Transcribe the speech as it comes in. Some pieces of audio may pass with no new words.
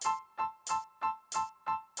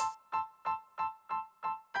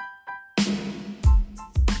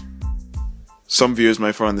Some viewers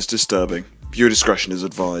may find this disturbing. Viewer discretion is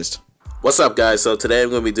advised. What's up, guys? So today I'm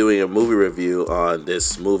going to be doing a movie review on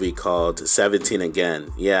this movie called 17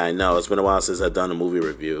 Again. Yeah, I know, it's been a while since I've done a movie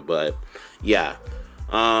review, but yeah.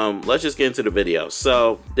 Let's just get into the video.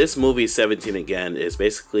 So this movie 17 Again is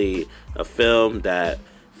basically a film that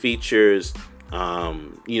features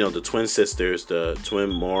the twin sisters, the twin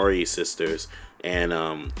Mori sisters, and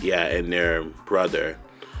and their brother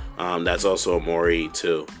that's also a Mori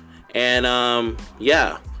too. And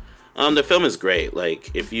the film is great. Like,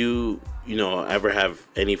 if you ever have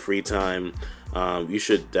any free time, you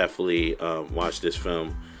should definitely watch this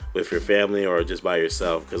film with your family or just by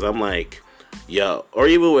yourself, because I'm like, yo, or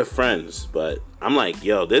even with friends, but I'm like,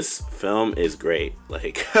 yo, this film is great.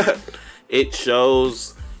 Like, it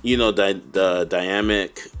shows the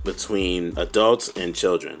dynamic between adults and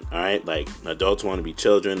children. All right, like, adults want to be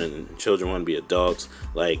children and children want to be adults.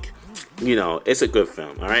 Like, it's a good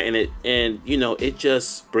film. All right, and it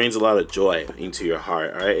just brings a lot of joy into your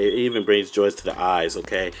heart. All right, it even brings joy to the eyes.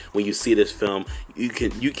 Okay, when you see this film, you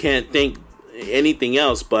can't think anything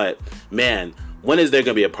else but, man, when is there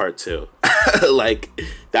gonna be a part 2? Like,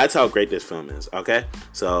 that's how great this film is. Okay,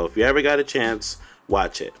 so if you ever got a chance,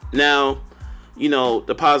 watch it. Now,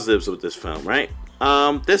 the positives with this film, right?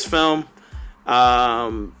 This film,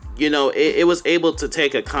 it was able to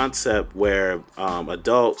take a concept where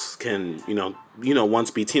adults can,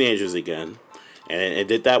 once be teenagers again, and it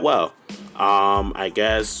did that well. I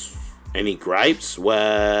guess, any gripes?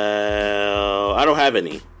 Well, I don't have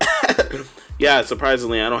any. Yeah,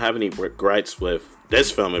 surprisingly, I don't have any gripes with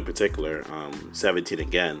this film in particular, 17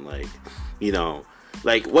 Again.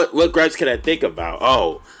 Like, what gripes can I think about?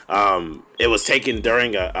 Oh, it was taken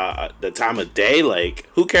during the time of day. Like,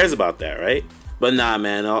 who cares about that, right? But nah,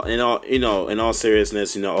 man. In all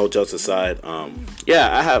seriousness, all jokes aside,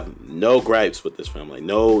 I have no gripes with this film. Like,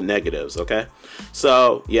 no negatives. Okay,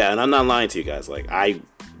 so yeah, and I'm not lying to you guys. Like, I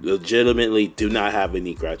legitimately do not have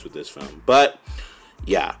any gripes with this film. But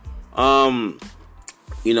yeah, I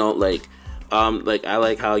like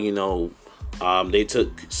how they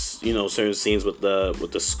took certain scenes with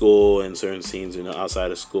the school and certain scenes outside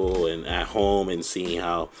of school and at home, and seeing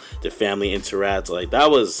how the family interacts. Like, that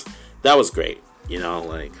was great.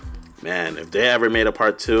 Like, man, if they ever made a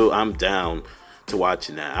part 2, I'm down to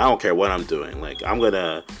watching that. I don't care what I'm doing. Like, I'm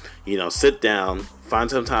gonna sit down, find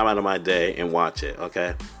some time out of my day and watch it.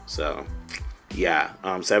 Okay, so yeah,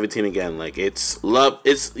 17 Again, like, it's love.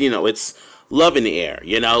 It's love in the air.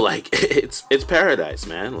 Like, it's paradise,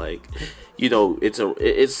 man. Like, it's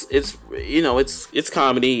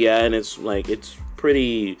comedy, yeah, and it's like, it's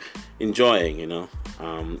pretty enjoying.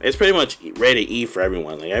 It's pretty much rated E for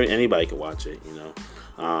everyone. Like, anybody can watch it.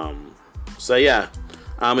 So yeah,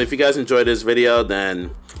 if you guys enjoyed this video, then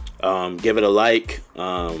give it a like.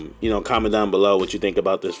 Comment down below what you think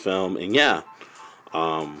about this film, and yeah,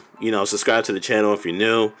 subscribe to the channel if you're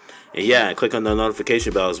new. And yeah, click on the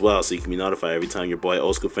notification bell as well, so you can be notified every time your boy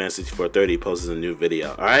Old School Fan 6430 posts a new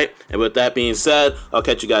video. Alright? And with that being said, I'll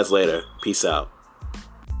catch you guys later. Peace out.